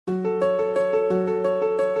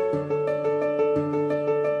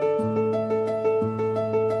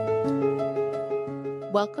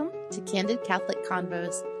Welcome to Candid Catholic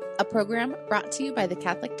Convos, a program brought to you by the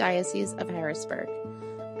Catholic Diocese of Harrisburg.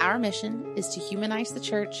 Our mission is to humanize the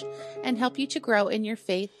Church and help you to grow in your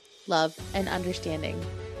faith, love, and understanding.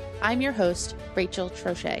 I'm your host, Rachel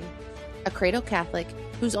Trochet, a cradle Catholic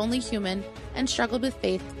who's only human and struggled with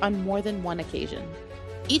faith on more than one occasion.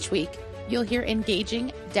 Each week, you'll hear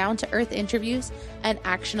engaging, down-to-earth interviews and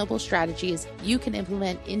actionable strategies you can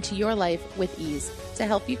implement into your life with ease to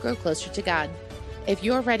help you grow closer to God. If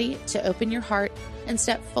you're ready to open your heart and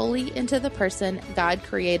step fully into the person God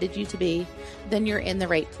created you to be, then you're in the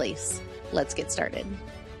right place. Let's get started.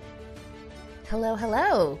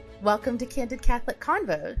 Hello. Welcome to Candid Catholic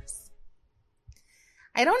Convos.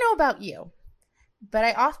 I don't know about you, but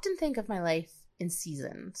I often think of my life in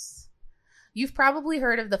seasons. You've probably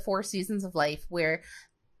heard of the 4 seasons of life, where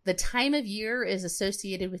the time of year is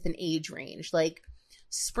associated with an age range, like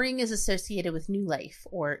spring is associated with new life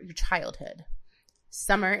or your childhood.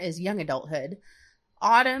 Summer is young adulthood,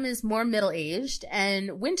 autumn is more middle-aged,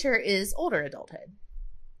 and winter is older adulthood.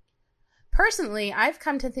 Personally, I've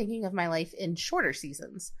come to thinking of my life in shorter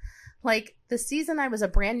seasons, like the season I was a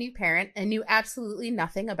brand new parent and knew absolutely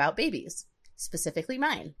nothing about babies, specifically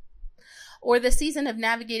mine, or the season of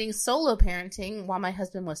navigating solo parenting while my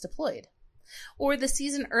husband was deployed, or the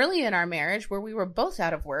season early in our marriage where we were both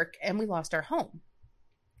out of work and we lost our home.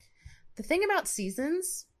 The thing about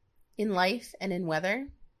seasons in life and in weather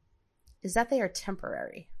is that they are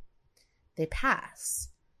temporary. They pass,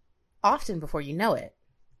 often before you know it.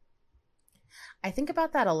 I think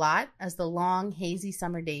about that a lot as the long, hazy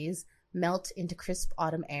summer days melt into crisp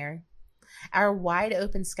autumn air. Our wide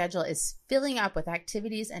open schedule is filling up with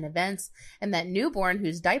activities and events, and that newborn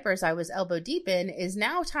whose diapers I was elbow deep in is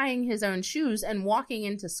now tying his own shoes and walking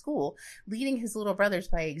into school, leading his little brothers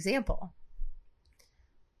by example.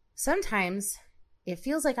 Sometimes it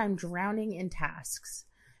feels like I'm drowning in tasks,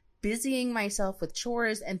 busying myself with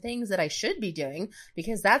chores and things that I should be doing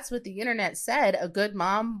because that's what the internet said a good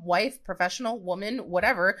mom, wife, professional, woman,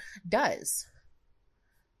 whatever, does.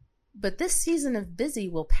 But this season of busy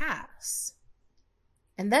will pass.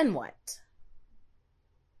 And then what?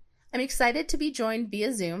 I'm excited to be joined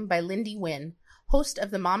via Zoom by Lindy Wynne, host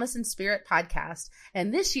of the Mamas in Spirit podcast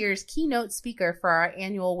and this year's keynote speaker for our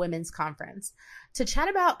annual women's conference, to chat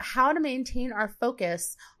about how to maintain our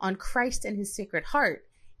focus on Christ and his Sacred Heart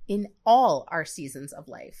in all our seasons of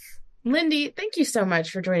life. Lindy, thank you so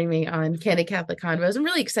much for joining me on Candid Catholic Convos. I'm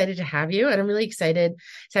really excited to have you, and I'm really excited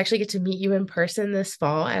to actually get to meet you in person this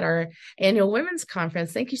fall at our annual women's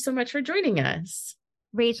conference. Thank you so much for joining us.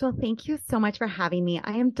 Rachel, thank you so much for having me.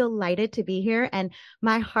 I am delighted to be here, and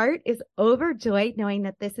my heart is overjoyed knowing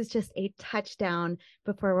that this is just a touchdown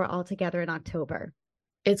before we're all together in October.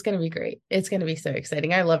 It's going to be great. It's going to be so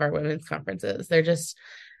exciting. I love our women's conferences. It's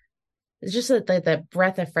just that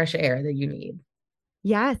breath of fresh air that you need.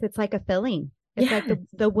 Yes, it's like a filling. It's like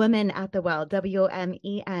the woman at the well,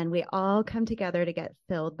 WOMEN. We all come together to get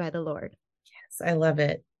filled by the Lord. Yes, I love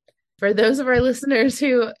it. For those of our listeners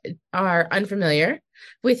who are unfamiliar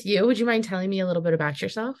with you, would you mind telling me a little bit about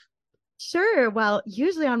yourself? Sure. Well,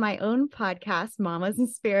 usually on my own podcast, Mamas in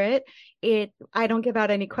Spirit, I don't give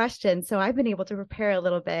out any questions. So I've been able to prepare a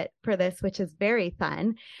little bit for this, which is very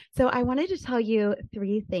fun. So I wanted to tell you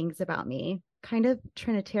 3 things about me, kind of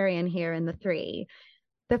Trinitarian here in the 3.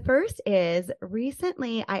 The first is,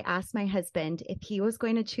 recently I asked my husband if he was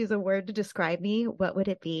going to choose a word to describe me, what would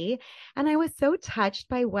it be? And I was so touched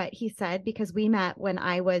by what he said, because we met when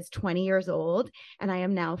I was 20 years old and I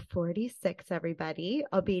am now 46, everybody.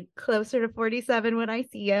 I'll be closer to 47 when I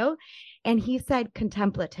see you. And he said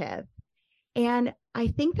contemplative. And I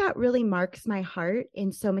think that really marks my heart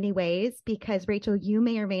in so many ways, because Rachel, you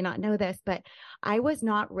may or may not know this, but I was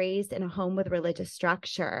not raised in a home with religious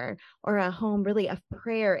structure or a home really of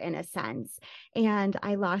prayer in a sense. And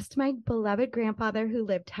I lost my beloved grandfather who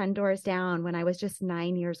lived 10 doors down when I was just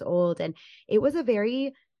 9 years old. And it was a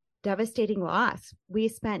very devastating loss. We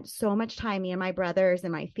spent so much time, me and my brothers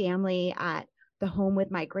and my family, at the home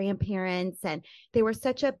with my grandparents, and they were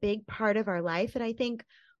such a big part of our life. And I think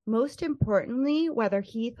most importantly, whether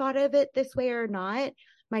he thought of it this way or not,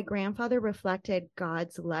 my grandfather reflected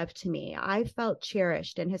God's love to me. I felt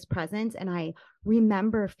cherished in his presence, and I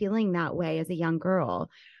remember feeling that way as a young girl.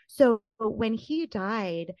 So when he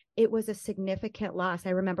died, it was a significant loss. I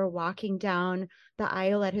remember walking down the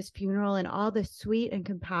aisle at his funeral and all the sweet and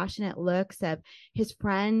compassionate looks of his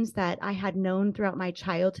friends that I had known throughout my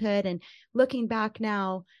childhood. And looking back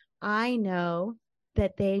now, I know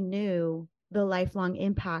that they knew the lifelong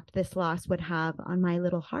impact this loss would have on my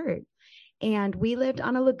little heart. And we lived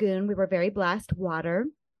on a lagoon. We were very blessed. Water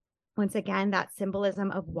Once again, that symbolism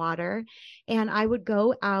of water. And I would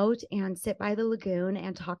go out and sit by the lagoon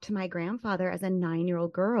and talk to my grandfather as a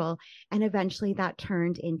 9-year-old girl. And eventually that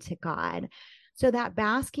turned into God. So that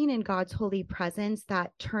basking in God's holy presence, that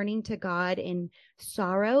turning to God in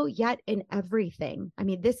sorrow, yet in everything. I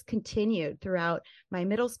mean, this continued throughout my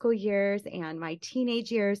middle school years and my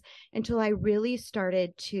teenage years until I really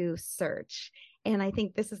started to search. And I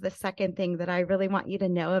think this is the second thing that I really want you to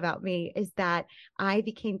know about me is that I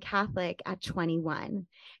became Catholic at 21.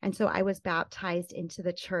 And so I was baptized into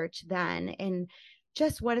the church then. And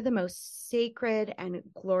just one of the most sacred and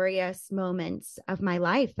glorious moments of my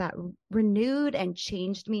life that renewed and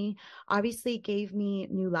changed me, obviously gave me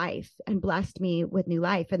new life and blessed me with new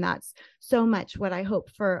life. And that's so much what I hope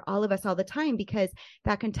for all of us all the time, because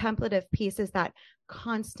that contemplative piece is that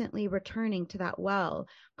constantly returning to that well,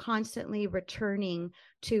 constantly returning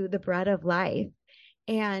to the bread of life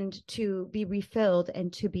and to be refilled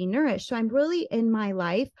and to be nourished. So I'm really in my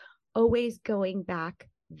life always going back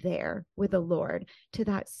there with the Lord to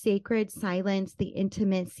that sacred silence, the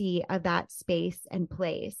intimacy of that space and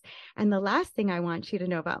place. And the last thing I want you to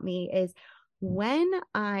know about me is when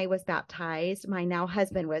I was baptized, my now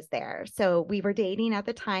husband was there. So we were dating at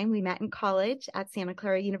the time. We met in college at Santa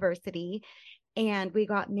Clara University, and we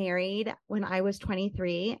got married when I was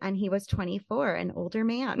 23 and he was 24, an older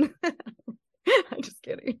man. I'm just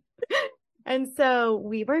kidding. And so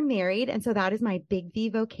we were married. And so that is my big V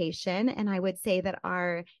vocation. And I would say that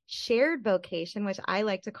our shared vocation, which I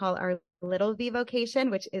like to call our little V vocation,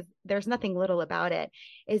 which is, there's nothing little about it,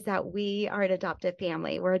 is that we are an adoptive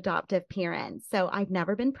family. We're adoptive parents. So I've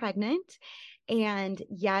never been pregnant. And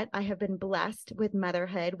yet I have been blessed with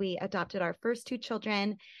motherhood. We adopted our first 2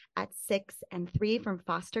 children at 6 and 3 from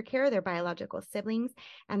foster care, their biological siblings,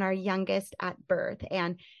 and our youngest at birth.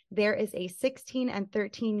 And there is a 16 and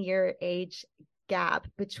 13-year age gap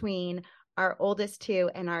between our oldest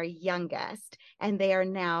 2 and our youngest. And they are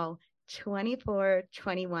now 24,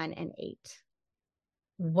 21, and 8.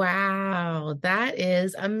 Wow, that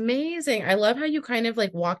is amazing. I love how you kind of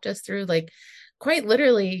like walked us through like quite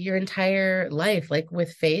literally your entire life, like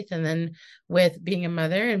with faith and then with being a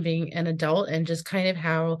mother and being an adult, and just kind of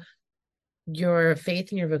how your faith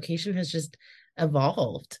and your vocation has just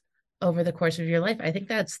evolved over the course of your life. I think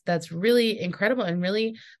that's really incredible and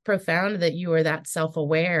really profound that you are that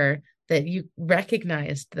self-aware, that you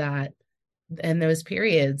recognized that in those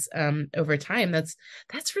periods over time.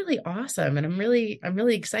 That's really awesome. And I'm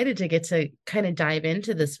really excited to get to kind of dive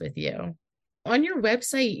into this with you. On your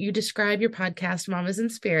website, you describe your podcast, Mamas in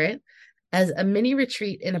Spirit, as a mini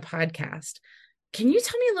retreat in a podcast. Can you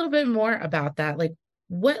tell me a little bit more about that? Like,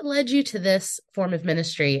 what led you to this form of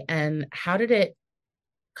ministry and how did it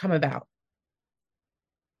come about?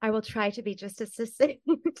 I will try to be just as succinct.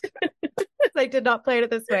 I did not plan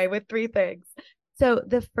it this way with 3 things. So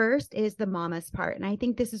the first is the mamas part. And I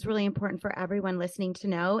think this is really important for everyone listening to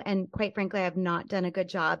know. And quite frankly, I have not done a good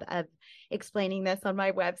job of explaining this on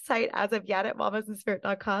my website as of yet at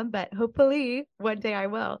mamasinspirit.com, but hopefully one day I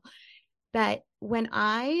will. That when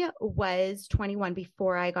I was 21,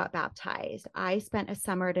 before I got baptized, I spent a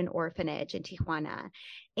summer at an orphanage in Tijuana.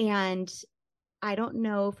 And I don't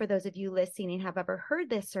know for those of you listening have ever heard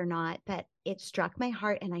this or not, that it struck my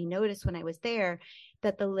heart. And I noticed when I was there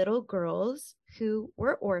that the little girls who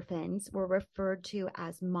were orphans were referred to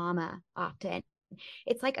as mama often.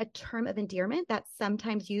 It's like a term of endearment that's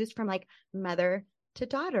sometimes used from like mother to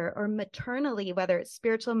daughter or maternally, whether it's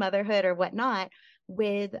spiritual motherhood or whatnot,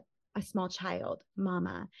 with a small child,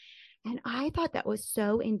 mama. And I thought that was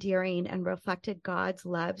so endearing and reflected God's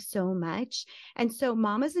love so much. And so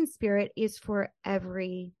Mamas in Spirit is for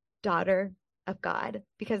every daughter of God,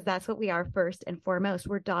 because that's what we are first and foremost.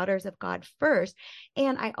 We're daughters of God first.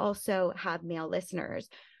 And I also have male listeners.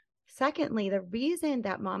 Secondly, the reason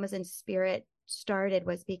that Mamas in Spirit started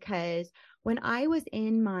was because when I was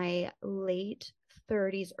in my late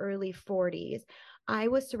 30s, early 40s, I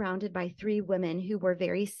was surrounded by 3 women who were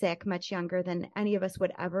very sick, much younger than any of us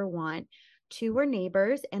would ever want. 2 were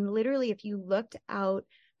neighbors. And literally, if you looked out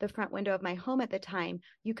the front window of my home at the time,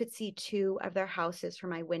 you could see 2 of their houses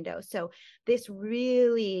from my window. So this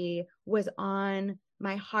really was on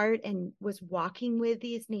my heart and was walking with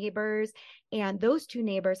these neighbors. And those 2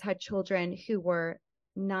 neighbors had children who were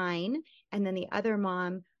 9. And then the other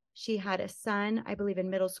mom She had a son, I believe, in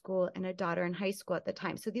middle school and a daughter in high school at the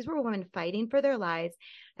time. So these were women fighting for their lives.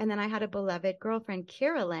 And then I had a beloved girlfriend,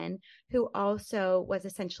 Carolyn, who also was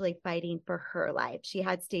essentially fighting for her life. She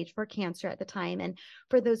had stage 4 cancer at the time. And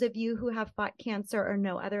for those of you who have fought cancer or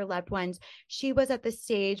know other loved ones, she was at the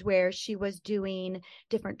stage where she was doing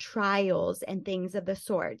different trials and things of the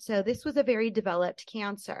sort. So this was a very developed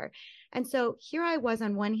cancer. And so here I was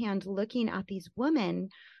on one hand looking at these women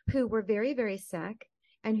who were very, very sick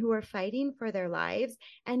and who were fighting for their lives.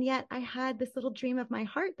 And yet I had this little dream of my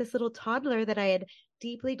heart, this little toddler that I had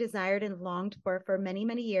deeply desired and longed for many,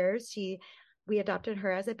 many years. We adopted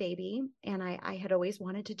her as a baby, and I had always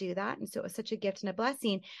wanted to do that. And so it was such a gift and a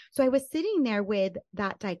blessing. So I was sitting there with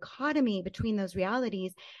that dichotomy between those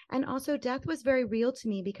realities. And also death was very real to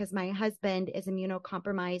me because my husband is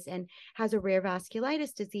immunocompromised and has a rare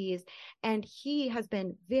vasculitis disease. And he has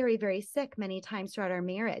been very, very sick many times throughout our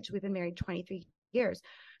marriage. We've been married 23 years.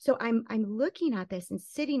 So I'm looking at this and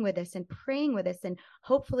sitting with this and praying with this and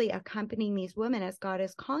hopefully accompanying these women as God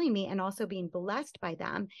is calling me and also being blessed by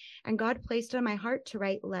them. And God placed it on my heart to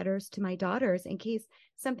write letters to my daughters in case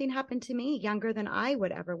something happened to me younger than I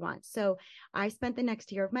would ever want. So I spent the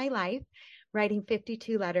next year of my life writing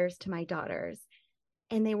 52 letters to my daughters.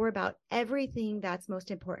 And they were about everything that's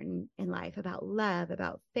most important in life, about love,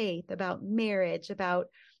 about faith, about marriage, about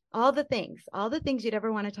all the things you'd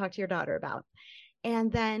ever want to talk to your daughter about.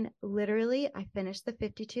 And then literally I finished the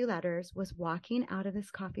 52 letters, was walking out of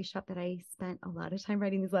this coffee shop that I spent a lot of time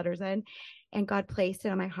writing these letters in, and God placed it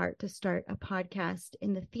on my heart to start a podcast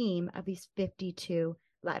in the theme of these 52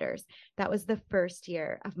 letters. That was the first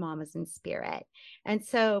year of Mamas in Spirit. And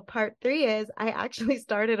so part 3 is I actually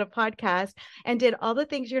started a podcast and did all the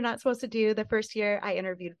things you're not supposed to do. The first year I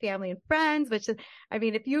interviewed family and friends, which is, I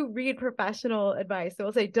mean, if you read professional advice, it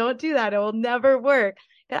will say, don't do that. It will never work.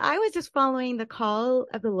 But I was just following the call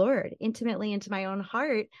of the Lord intimately into my own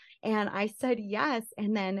heart. And I said yes.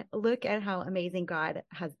 And then look at how amazing God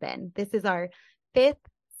has been. This is our 5th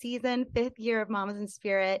season, 5th year of Mamas in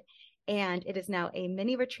Spirit. And it is now a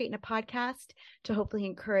mini retreat and a podcast to hopefully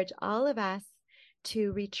encourage all of us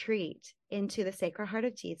to retreat into the Sacred Heart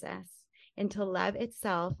of Jesus, into love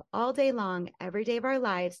itself all day long, every day of our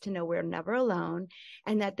lives, to know we're never alone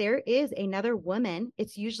and that there is another woman.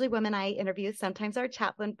 It's usually women I interview, sometimes our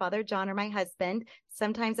chaplain, Father John, or my husband,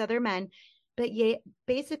 sometimes other men, but yet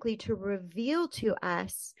basically to reveal to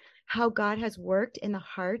us how God has worked in the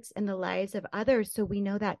hearts and the lives of others. So we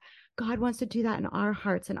know that God wants to do that in our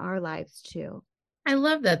hearts and our lives too. I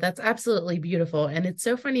love that. That's absolutely beautiful. And it's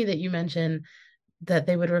so funny that you mentioned that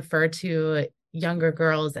they would refer to younger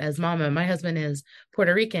girls as mama. My husband is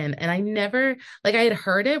Puerto Rican, and I never, like, I had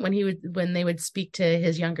heard it when they would speak to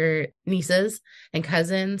his younger nieces and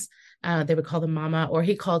cousins, they would call them mama, or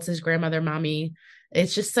he calls his grandmother mommy.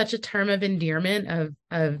 It's just such a term of endearment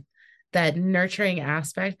of that nurturing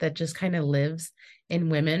aspect that just kind of lives in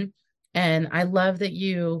women. And I love that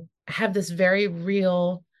you have this very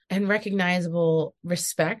real and recognizable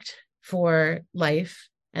respect for life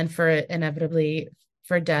and for inevitably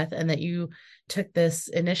for death, and that you took this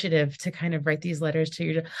initiative to kind of write these letters to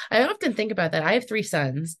your. I often think about that. I have 3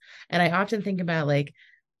 sons, and I often think about, like,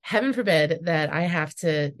 heaven forbid that I have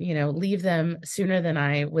to, leave them sooner than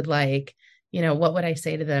I would like, what would I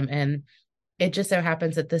say to them? And it just so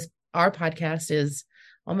happens that our podcast is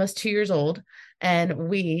almost 2 years old, and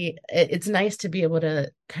it's nice to be able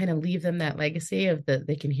to kind of leave them that legacy of that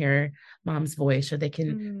they can hear mom's voice, or they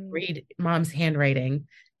can read mom's handwriting.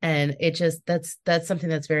 And it just, that's something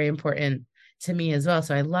that's very important to me as well.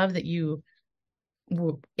 So I love that you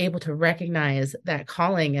were able to recognize that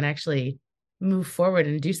calling and actually move forward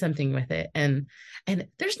and do something with it. And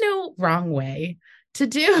there's no wrong way to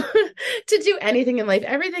do anything in life.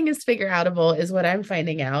 Everything is figure outable, is what I'm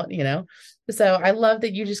finding out, So I love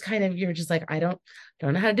that you just you're just like, I don't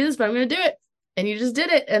know how to do this, but I'm going to do it. And you just did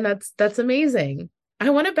it. And that's amazing. I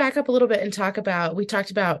want to back up a little bit and we talked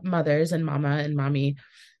about mothers and mama and mommy.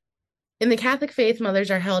 In the Catholic faith,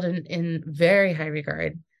 mothers are held in very high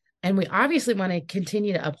regard, and we obviously want to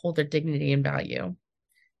continue to uphold their dignity and value.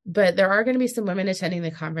 But there are going to be some women attending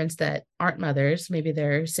the conference that aren't mothers. Maybe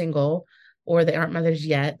they're single, or they aren't mothers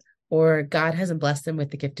yet, or God hasn't blessed them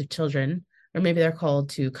with the gift of children, or maybe they're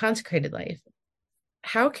called to consecrated life.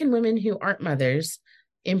 How can women who aren't mothers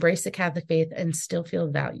embrace the Catholic faith and still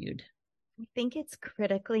feel valued? I think it's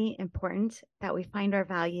critically important that we find our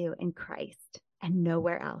value in Christ and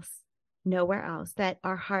nowhere else, that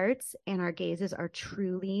our hearts and our gazes are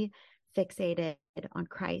truly fixated on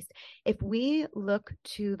Christ. If we look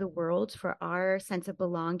to the world for our sense of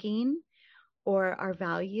belonging, or our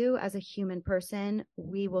value as a human person,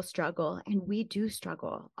 we will struggle. And we do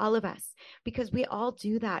struggle, all of us, because we all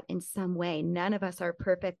do that in some way. None of us are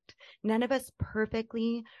perfect. None of us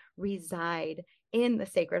perfectly reside in the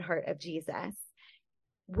Sacred Heart of Jesus.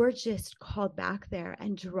 We're just called back there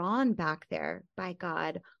and drawn back there by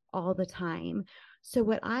God all the time. So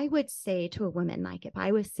what I would say to a woman, like if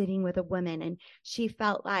I was sitting with a woman and she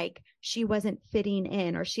felt like she wasn't fitting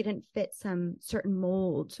in, or she didn't fit some certain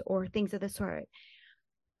molds or things of the sort,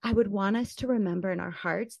 I would want us to remember in our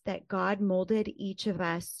hearts that God molded each of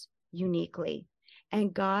us uniquely,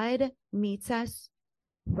 and God meets us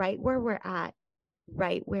right where we're at,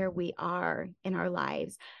 right where we are in our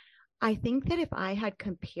lives. I think that if I had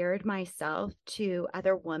compared myself to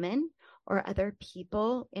other women or other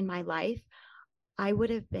people in my life, I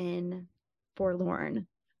would have been forlorn.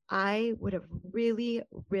 I would have really,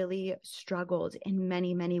 really struggled in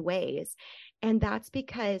many, many ways. And that's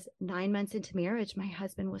because 9 months into marriage, my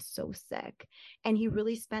husband was so sick. And he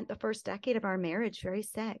really spent the first decade of our marriage very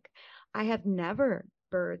sick. I have never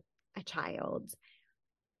birthed a child.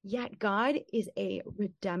 Yet God is a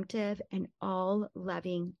redemptive and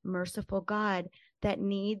all-loving, merciful God that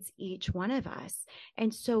needs each one of us.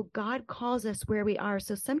 And so God calls us where we are.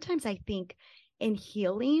 So sometimes I think in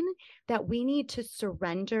healing that we need to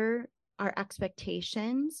surrender our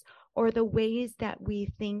expectations or the ways that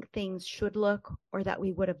we think things should look or that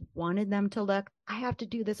we would have wanted them to look. I have to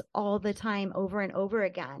do this all the time, over and over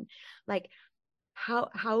again. Like,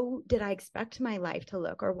 how did I expect my life to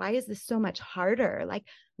look? Or why is this so much harder? Like,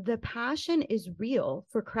 the passion is real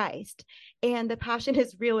for Christ, and the passion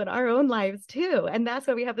is real in our own lives too. And that's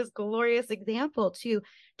why we have this glorious example to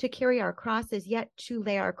carry our crosses, yet to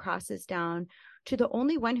lay our crosses down to the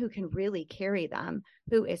only one who can really carry them,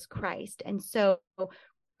 who is Christ. And so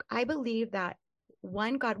I believe that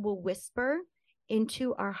one, God will whisper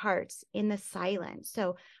into our hearts in the silence.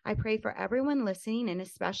 So I pray for everyone listening, and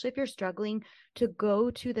especially if you're struggling, to go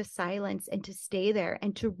to the silence and to stay there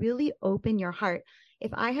and to really open your heart.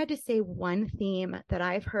 If I had to say one theme that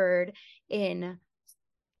I've heard in,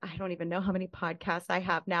 I don't even know how many podcasts I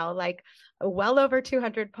have now, like well over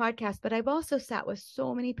 200 podcasts, but I've also sat with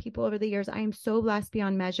so many people over the years. I am so blessed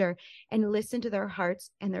beyond measure, and listened to their hearts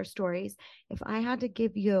and their stories. If I had to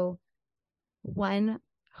give you one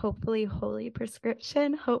hopefully holy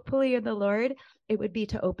prescription, hopefully in the Lord, it would be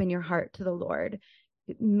to open your heart to the Lord.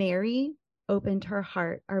 Mary opened her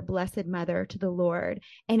heart, our Blessed Mother, to the Lord,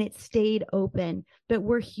 and it stayed open. But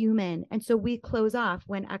we're human, and so we close off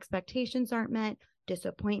when expectations aren't met,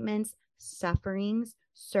 disappointments, sufferings,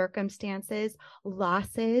 circumstances,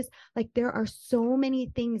 losses. Like, there are so many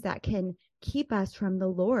things that can keep us from the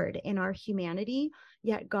Lord in our humanity.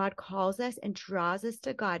 Yet God calls us and draws us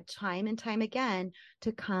to God time and time again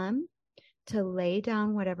to come, to lay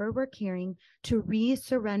down whatever we're carrying, to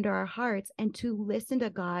re-surrender our hearts, and to listen to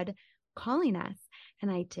God calling us. And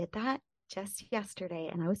I did that just yesterday,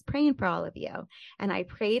 and I was praying for all of you. And I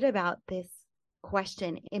prayed about this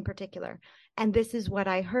question in particular. And this is what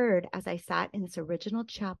I heard as I sat in this original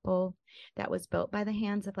chapel that was built by the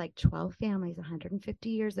hands of like 12 families 150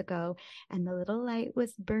 years ago. And the little light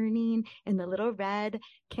was burning in the little red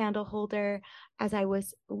candle holder. As I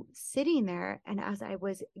was sitting there and as I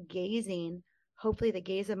was gazing, hopefully the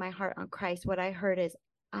gaze of my heart on Christ, what I heard is,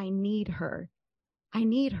 I need her. I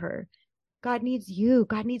need her. God needs you.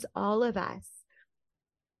 God needs all of us.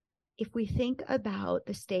 If we think about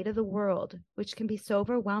the state of the world, which can be so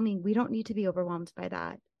overwhelming, we don't need to be overwhelmed by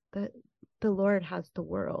that. The Lord has the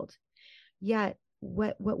world. Yet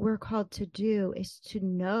what we're called to do is to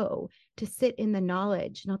know, to sit in the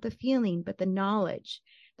knowledge, not the feeling, but the knowledge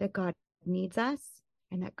that God needs us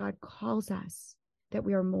and that God calls us, that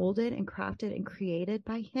we are molded and crafted and created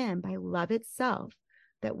by Him, by love itself,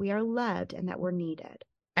 that we are loved and that we're needed.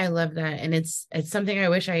 I love that. And it's something I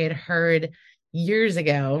wish I had heard years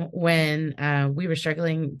ago when we were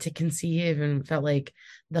struggling to conceive and felt like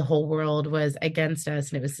the whole world was against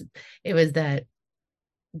us. And it was that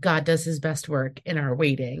God does His best work in our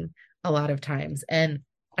waiting a lot of times. And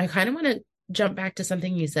I kind of want to jump back to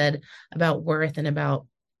something you said about worth and about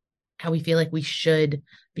how we feel like we should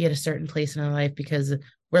be at a certain place in our life because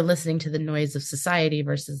we're listening to the noise of society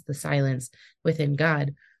versus the silence within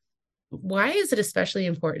God. Why is it especially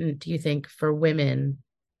important, do you think, for women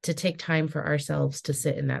to take time for ourselves to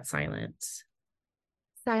sit in that silence?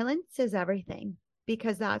 Silence is everything,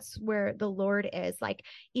 because that's where the Lord is. Like,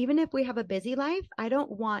 even if we have a busy life, I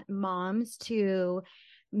don't want moms to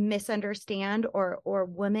misunderstand, or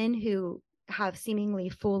women who have seemingly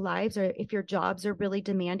full lives, or if your jobs are really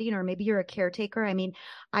demanding, or maybe you're a caretaker. I mean,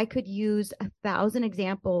 I could use 1,000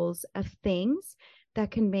 examples of things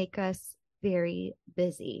that can make us very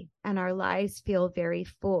busy and our lives feel very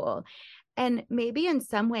full. And maybe in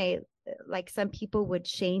some way, like some people would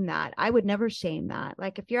shame that. I would never shame that.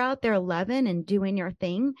 Like if you're out there loving and doing your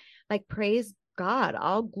thing, like praise God,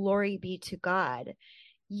 all glory be to God.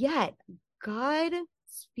 Yet God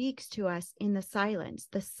speaks to us in the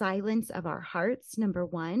silence of our hearts, number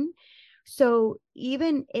one. So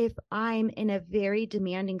even if I'm in a very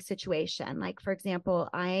demanding situation, like for example,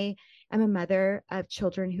 I am a mother of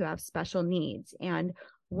children who have special needs, and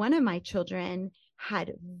one of my children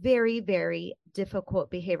had very, very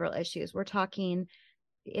difficult behavioral issues. We're talking,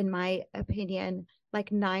 in my opinion,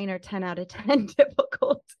 like 9 or 10 out of 10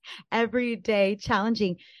 difficult, everyday,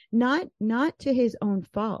 challenging, not to his own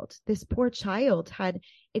fault. This poor child had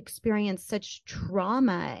experienced such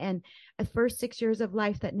trauma and the first 6 years of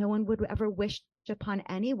life that no one would ever wish upon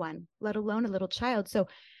anyone, let alone a little child. So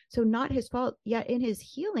not his fault. Yet in his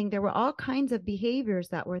healing, there were all kinds of behaviors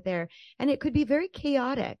that were there, and it could be very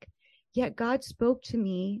chaotic. Yet God spoke to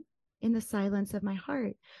me in the silence of my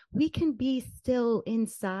heart. We can be still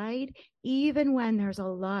inside, even when there's a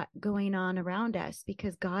lot going on around us,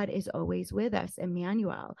 because God is always with us,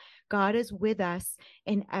 Emmanuel. God is with us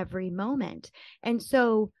in every moment. And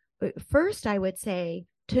so first, I would say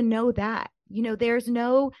to know that, there's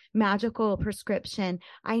no magical prescription.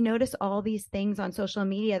 I notice all these things on social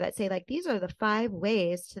media that say like, these are the 5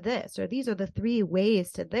 ways to this, or these are the 3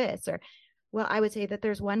 ways to this, or well, I would say that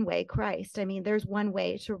there's one way, Christ. I mean, there's one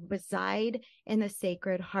way to reside in the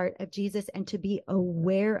Sacred Heart of Jesus and to be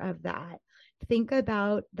aware of that. Think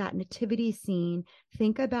about that nativity scene.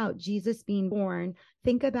 Think about Jesus being born.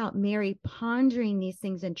 Think about Mary pondering these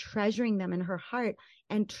things and treasuring them in her heart,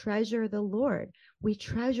 and treasure the Lord. We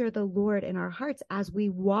treasure the Lord in our hearts as we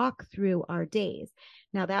walk through our days.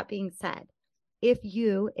 Now, that being said, if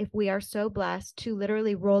we are so blessed to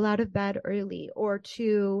literally roll out of bed early, or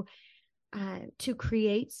to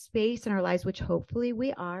create space in our lives, which hopefully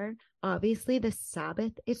we are. Obviously, the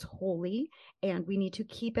Sabbath is holy and we need to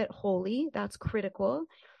keep it holy. That's critical.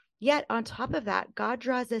 Yet on top of that, God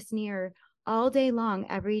draws us near all day long,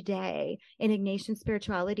 every day. In Ignatian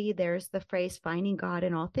spirituality, there's the phrase finding God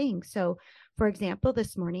in all things. So, for example,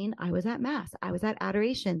 this morning I was at Mass, I was at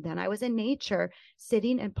adoration, then I was in nature,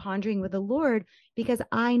 sitting and pondering with the Lord, because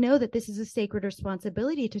I know that this is a sacred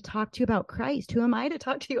responsibility to talk to you about Christ. Who am I to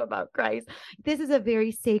talk to you about Christ? This is a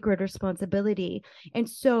very sacred responsibility. And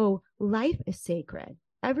so life is sacred.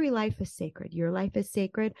 Every life is sacred. Your life is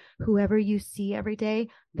sacred. Whoever you see every day,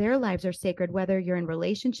 their lives are sacred, whether you're in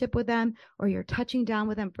relationship with them or you're touching down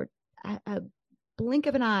with them for a blink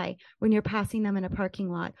of an eye when you're passing them in a parking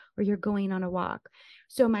lot or you're going on a walk.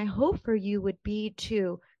 So my hope for you would be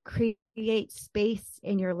to create space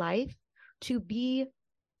in your life to be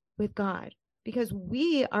with God, because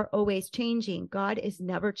we are always changing. God is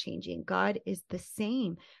never changing. God is the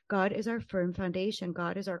same. God is our firm foundation.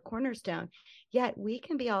 God is our cornerstone. Yet we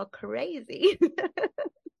can be all crazy.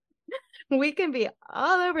 We can be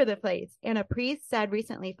all over the place. And a priest said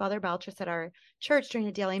recently, Father Baltras at our church during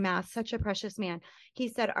a daily mass, such a precious man, he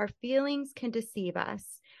said, our feelings can deceive us.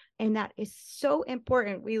 And that is so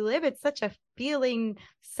important. We live in such a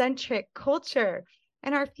feeling-centric culture,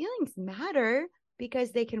 and our feelings matter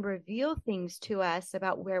because they can reveal things to us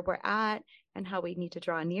about where we're at and how we need to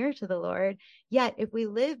draw near to the Lord. Yet if we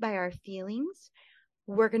live by our feelings,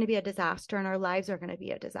 we're going to be a disaster, and our lives are going to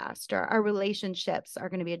be a disaster. Our relationships are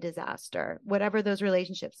going to be a disaster, whatever those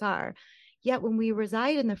relationships are. Yet when we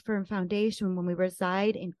reside in the firm foundation, when we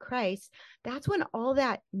reside in Christ, that's when all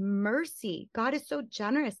that mercy, God is so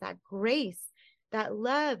generous, that grace, that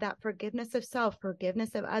love, that forgiveness of self,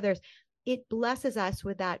 forgiveness of others, it blesses us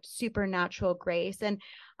with that supernatural grace. And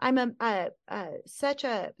I'm such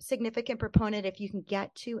a significant proponent, if you can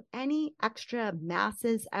get to any extra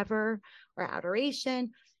masses ever or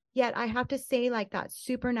adoration. Yet I have to say, like, that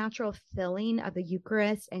supernatural filling of the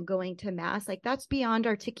Eucharist and going to Mass, like, that's beyond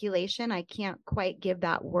articulation. I can't quite give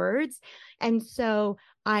that words. And so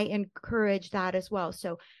I encourage that as well.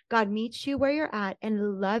 So God meets you where you're at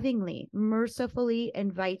and lovingly, mercifully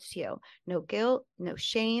invites you. No guilt, no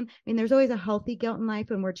shame. I mean, there's always a healthy guilt in life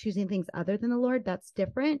when we're choosing things other than the Lord. That's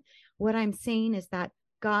different. What I'm saying is that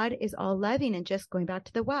God is all loving. And just going back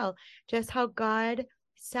to the well, just how God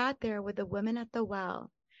sat there with the woman at the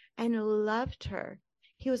well and loved her.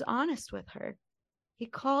 He was honest with her. He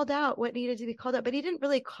called out what needed to be called out, but he didn't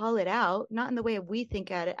really call it out, not in the way we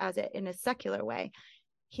think at it as it in a secular way.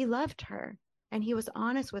 He loved her and he was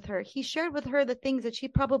honest with her. He shared with her the things that she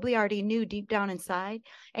probably already knew deep down inside,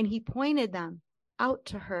 and he pointed them out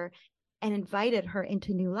to her and invited her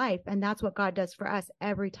into new life. And that's what God does for us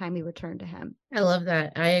every time we return to him. I love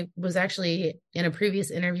that. I was actually in a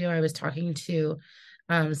previous interview, I was talking to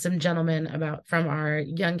some gentlemen from our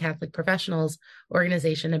Young Catholic Professionals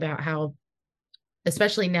organization about how,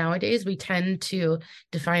 especially nowadays, we tend to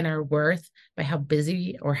define our worth by how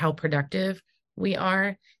busy or how productive we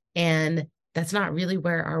are. And that's not really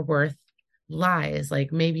where our worth lies.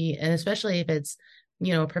 Like maybe, and especially if it's,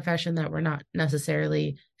 a profession that we're not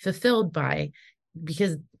necessarily fulfilled by,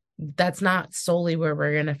 because that's not solely where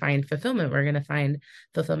we're going to find fulfillment. We're going to find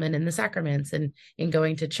fulfillment in the sacraments and in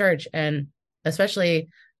going to church. And especially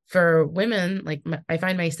for women, like I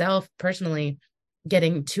find myself personally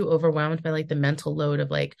getting too overwhelmed by like the mental load of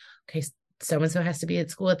like, okay, so-and-so has to be at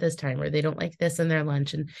school at this time, or they don't like this in their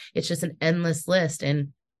lunch. And it's just an endless list.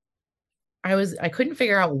 And I couldn't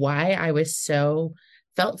figure out why I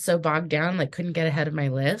felt so bogged down, like couldn't get ahead of my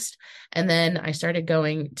list. And then I started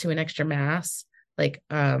going to an extra mass, like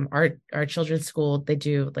our children's school, they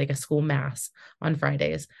do like a school mass on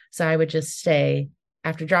Fridays. So I would just stay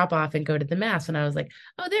after drop off and go to the mass. And I was like,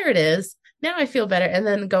 oh, there it is. Now I feel better. And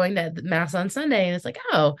then going to the mass on Sunday, and it's like,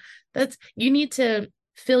 oh, you need to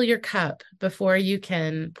fill your cup before you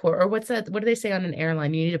can pour, or what's that? What do they say on an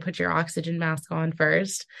airline? You need to put your oxygen mask on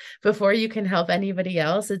first before you can help anybody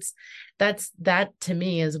else. That to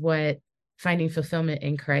me is what finding fulfillment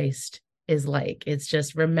in Christ is like. It's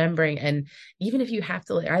just remembering. And even if you have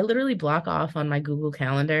to, I literally block off on my Google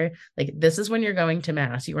Calendar, like this is when you're going to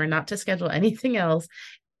mass. You are not to schedule anything else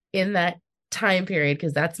in that time period,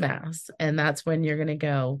 because that's mass. And that's when you're going to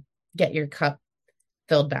go get your cup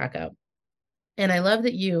filled back up. And I love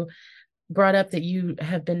that you brought up that you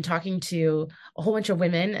have been talking to a whole bunch of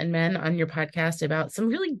women and men on your podcast about some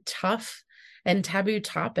really tough and taboo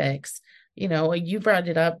topics. You brought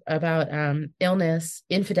it up about illness,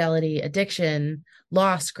 infidelity, addiction,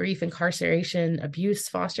 loss, grief, incarceration, abuse,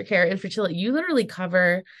 foster care, infertility. You literally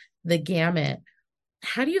cover the gamut.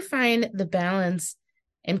 How do you find the balance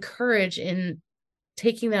and courage in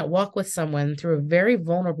taking that walk with someone through a very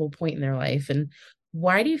vulnerable point in their life? And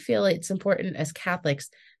why do you feel it's important as Catholics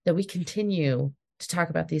that we continue to talk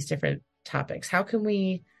about these different topics? How can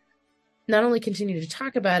we not only continue to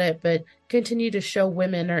talk about it, but continue to show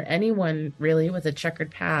women or anyone really with a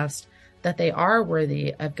checkered past that they are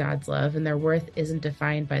worthy of God's love and their worth isn't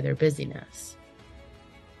defined by their busyness?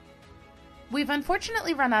 We've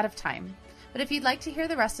unfortunately run out of time, but if you'd like to hear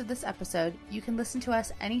the rest of this episode, you can listen to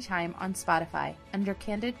us anytime on Spotify under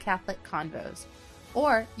Candid Catholic Convos,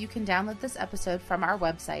 or you can download this episode from our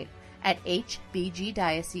website at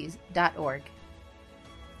hbgdiocese.org.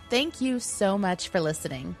 Thank you so much for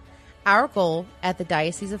listening. Our goal at the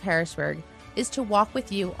Diocese of Harrisburg is to walk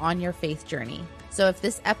with you on your faith journey. So if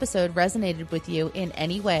this episode resonated with you in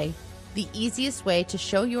any way, the easiest way to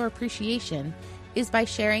show your appreciation is by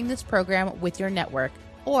sharing this program with your network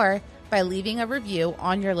or by leaving a review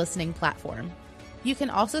on your listening platform. You can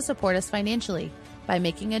also support us financially by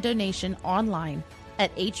making a donation online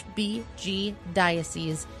at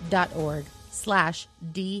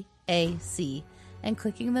hbgdiocese.org/DAC and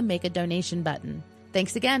clicking the Make a Donation button.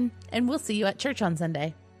 Thanks again, and we'll see you at church on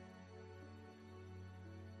Sunday.